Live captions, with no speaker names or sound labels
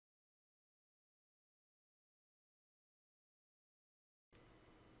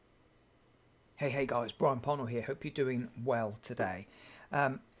Hey guys, Brian Ponnell here. Hope you're doing well today.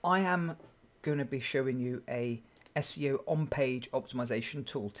 I am going to be showing you a SEO on-page optimization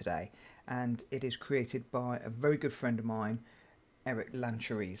tool today, and it is created by a very good friend of mine, Eric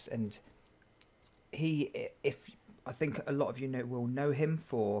Lancheries, and I think a lot of you will know him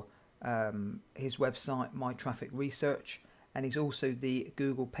for his website My Traffic Research, and he's also the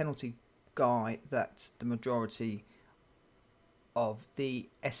Google penalty guy that the majority of the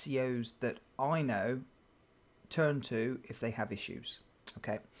SEOs that I know turn to if they have issues,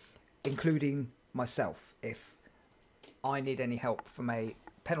 okay, including myself. If I need any help from a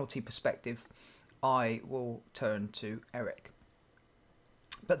penalty perspective, I will turn to Eric.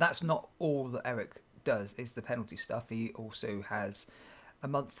 But that's not all that Eric does is the penalty stuff. He also has a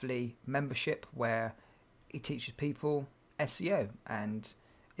monthly membership where he teaches people SEO and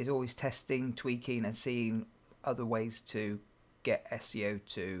is always testing, tweaking and seeing other ways to get SEO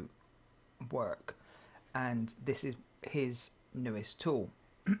to work, and this is his newest tool.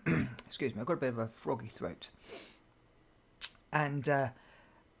 Excuse me, I've got a bit of a froggy throat, and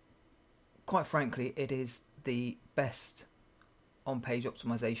quite frankly it is the best on-page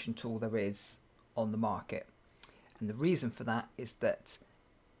optimization tool there is on the market, and the reason for that is that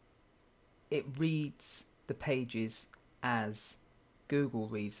it reads the pages as Google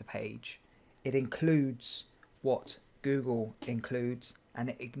reads a page. It includes what Google includes and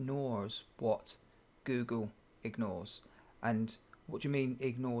it ignores what Google ignores. And what do you mean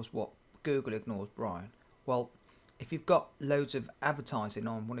ignores what Google ignores, Brian? Well, if you've got loads of advertising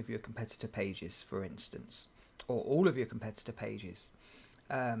on one of your competitor pages, for instance, or all of your competitor pages,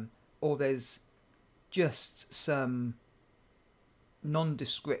 or there's just some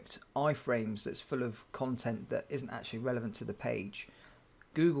nondescript iframes that's full of content that isn't actually relevant to the page,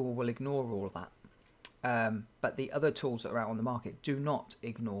 Google will ignore all of that. But the other tools that are out on the market do not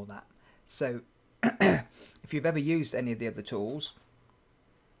ignore that. So if you've ever used any of the other tools,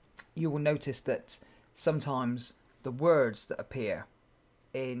 you will notice that sometimes the words that appear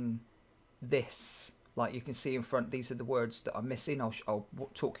in this, like you can see in front, these are the words that are missing. I'll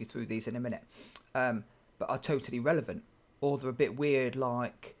talk you through these in a minute, but are totally relevant, or they're a bit weird,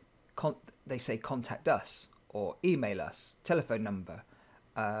 like they say contact us or email us, telephone number,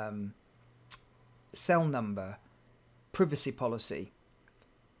 cell number, privacy policy,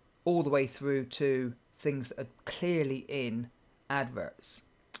 all the way through to things that are clearly in adverts,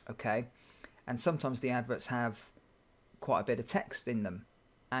 okay? And sometimes the adverts have quite a bit of text in them,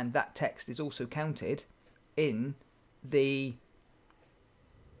 and that text is also counted in the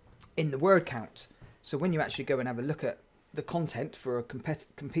word count. So when you actually go and have a look at the content for a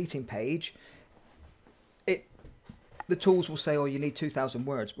competing page, the tools will say, oh, you need 2,000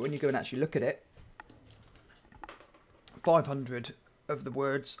 words, but when you go and actually look at it, 500 of the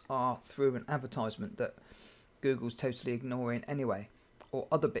words are through an advertisement that Google's totally ignoring anyway, or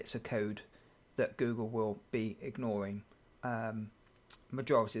other bits of code that Google will be ignoring.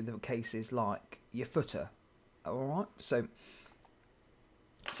 Majority of the cases, like your footer. All right, so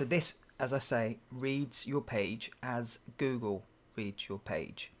this, as I say, reads your page as Google reads your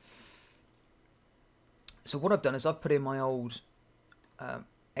page. So what I've done is I've put in my old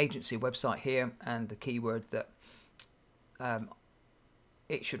agency website here and the keyword that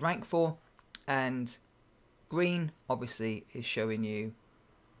it should rank for, and green obviously is showing me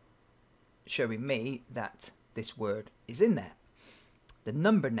that this word is in there. The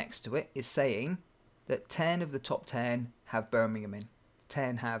number next to it is saying that 10 of the top 10 have Birmingham in,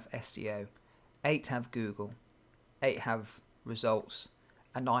 10 have SEO, 8 have Google, 8 have results,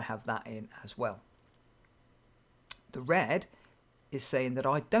 and I have that in as well. The red is saying that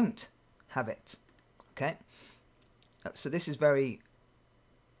I don't have it, okay? So this is very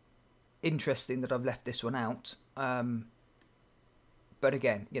interesting that I've left this one out. But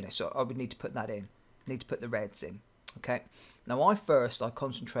again, so I would need to put that in. Need to put the reds in. Okay. Now I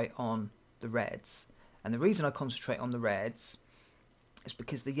concentrate on the reds, and the reason I concentrate on the reds is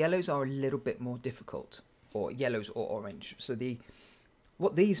because the yellows are a little bit more difficult, or yellows or orange. So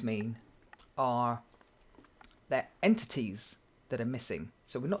what these mean are they're entities that are missing.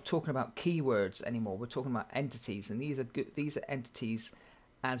 So we're not talking about keywords anymore. We're talking about entities, and these are entities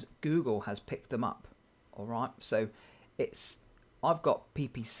as Google has picked them up. All right. So I've got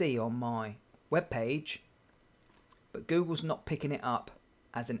PPC on my web page, but Google's not picking it up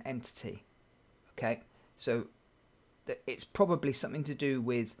as an entity. Okay. So it's probably something to do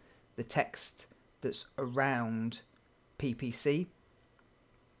with the text that's around PPC.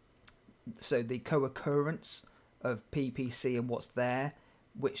 So the co-occurrence of PPC and what's there,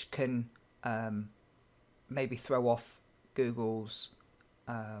 which can maybe throw off Google's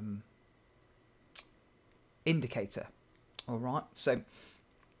indicator. All right, so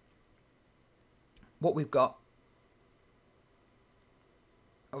what we've got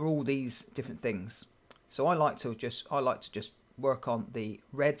are all these different things. So I like to just work on the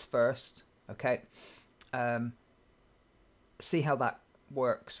reds first, okay? See how that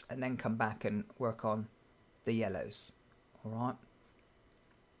works, and then come back and work on the yellows. All right.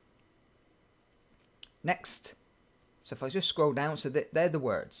 Next, so if I just scroll down, so they're the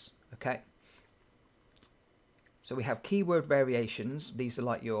words, okay? So we have keyword variations. These are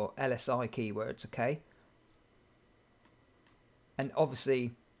like your LSI keywords, okay? And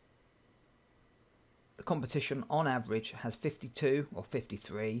obviously, the competition on average has 52 or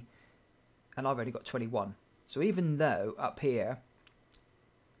 53, and I've only got 21. So even though up here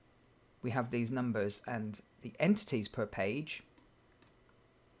we have these numbers and the entities per page,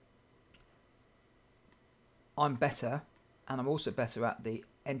 I'm better, and I'm also better at the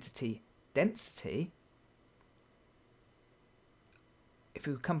entity density. If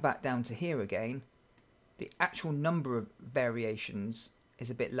we come back down to here again, the actual number of variations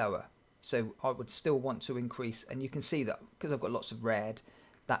is a bit lower. So I would still want to increase, and you can see that because I've got lots of red,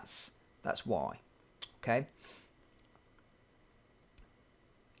 that's why. Okay.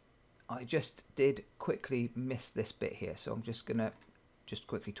 I just did quickly miss this bit here, so I'm just gonna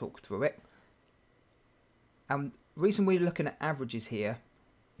quickly talk through it. And the reason we're looking at averages here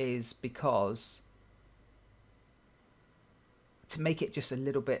is because to make it just a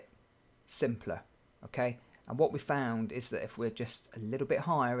little bit simpler, okay? And what we found is that if we're just a little bit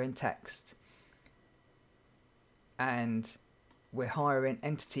higher in text and we're higher in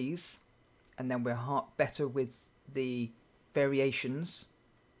entities, and then we're better with the variations,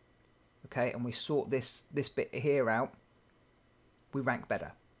 okay, and we sort this bit here out, we rank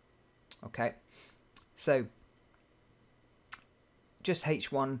better, okay? So just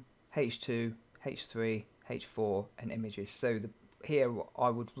H1, H2, H3, H4 and images. So here I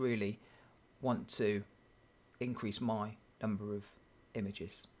would really want to increase my number of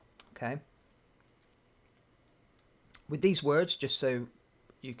images, okay? With these words, just so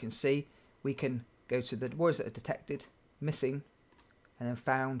you can see, we can go to the words that are detected, missing, and then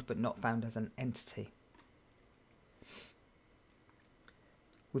found but not found as an entity.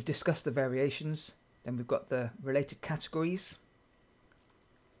 We've discussed the variations, then we've got the related categories,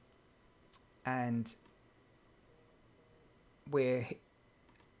 and we're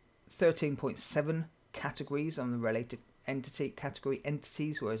 13.7 categories on the related category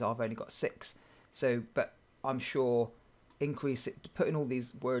entities, whereas I've only got 6. So, but I'm sure putting all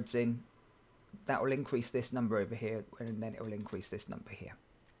these words in, that will increase this number over here, and then it will increase this number here.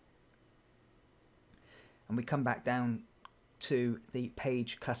 And we come back down to the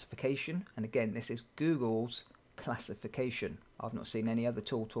page classification, and again, this is Google's classification. I've not seen any other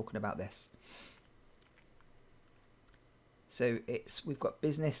tool talking about this. So we've got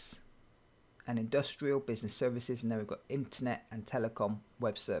business and industrial, business services, and then we've got internet and telecom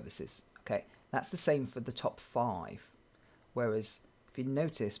web services. Okay, that's the same for the top 5. Whereas if you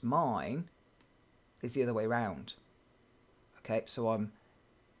notice, mine is the other way around. Okay, so I'm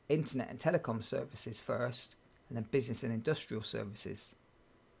internet and telecom services first, and then business and industrial services.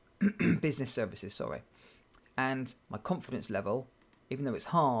 Business services, sorry. And my confidence level, even though it's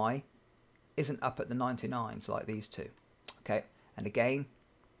high, isn't up at the 99s like these two. Okay, and again,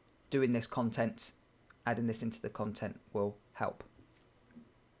 doing this content, adding this into the content will help.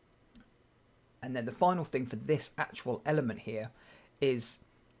 And then the final thing for this actual element here is,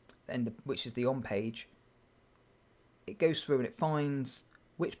 which is the on page, it goes through and it finds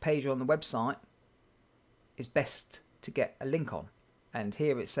which page on the website is best to get a link on. And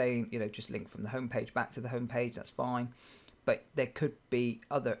here it's saying, you know, just link from the home page back to the home page, that's fine. But there could be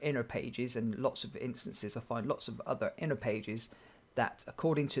other inner pages, and lots of instances I find lots of other inner pages that,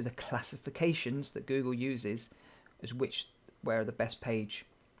 according to the classifications that Google uses, is where the best pages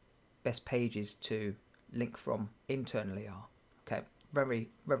to link from internally are. Okay,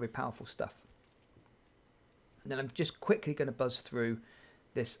 very, very powerful stuff. And then I'm just quickly going to buzz through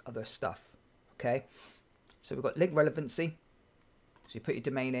this other stuff. Okay, so we've got link relevancy. So you put your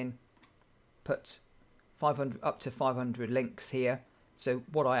domain in, put 500 up to 500 links here. So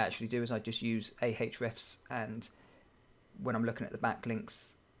what I actually do is I just use Ahrefs, and when I'm looking at the backlinks,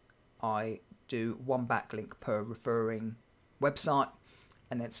 I do one backlink per referring website,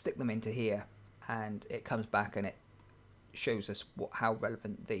 and then stick them into here, and it comes back and it shows us how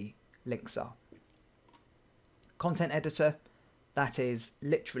relevant the links are. Content editor, that is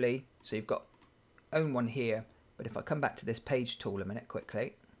literally, so you've got own one here, but if I come back to this page tool a minute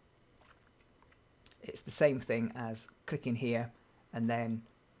quickly, it's the same thing as clicking here, and then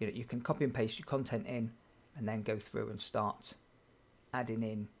you can copy and paste your content in, and then go through and start adding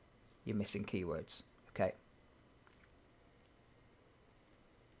in your missing keywords. Okay.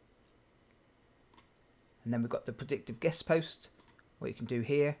 And then we've got the predictive guest post. What you can do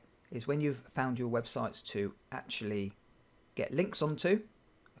here is when you've found your websites to actually get links onto,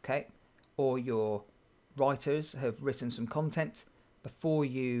 okay, or your writers have written some content, before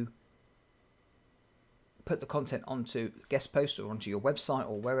you put the content onto guest post or onto your website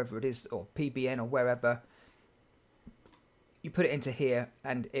or wherever it is, or PBN or wherever, you put it into here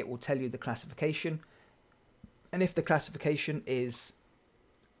and it will tell you the classification. And if the classification is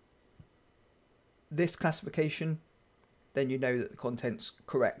this classification, then you know that the content's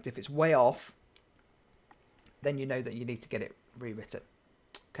correct. If it's way off, then you know that you need to get it rewritten.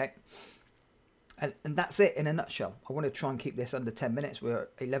 Okay. And that's it in a nutshell. I want to try and keep this under 10 minutes. We're at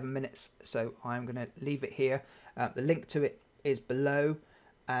 11 minutes, so I'm going to leave it here. The link to it is below,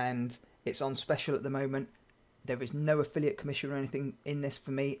 and it's on special at the moment. There is no affiliate commission or anything in this for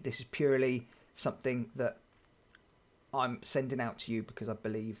me. This is purely something that I'm sending out to you because I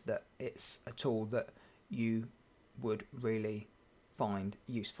believe that it's a tool that you would really find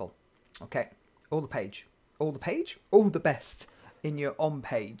useful. Okay, all the best in your on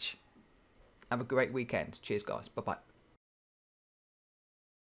page. Have a great weekend. Cheers, guys. Bye-bye.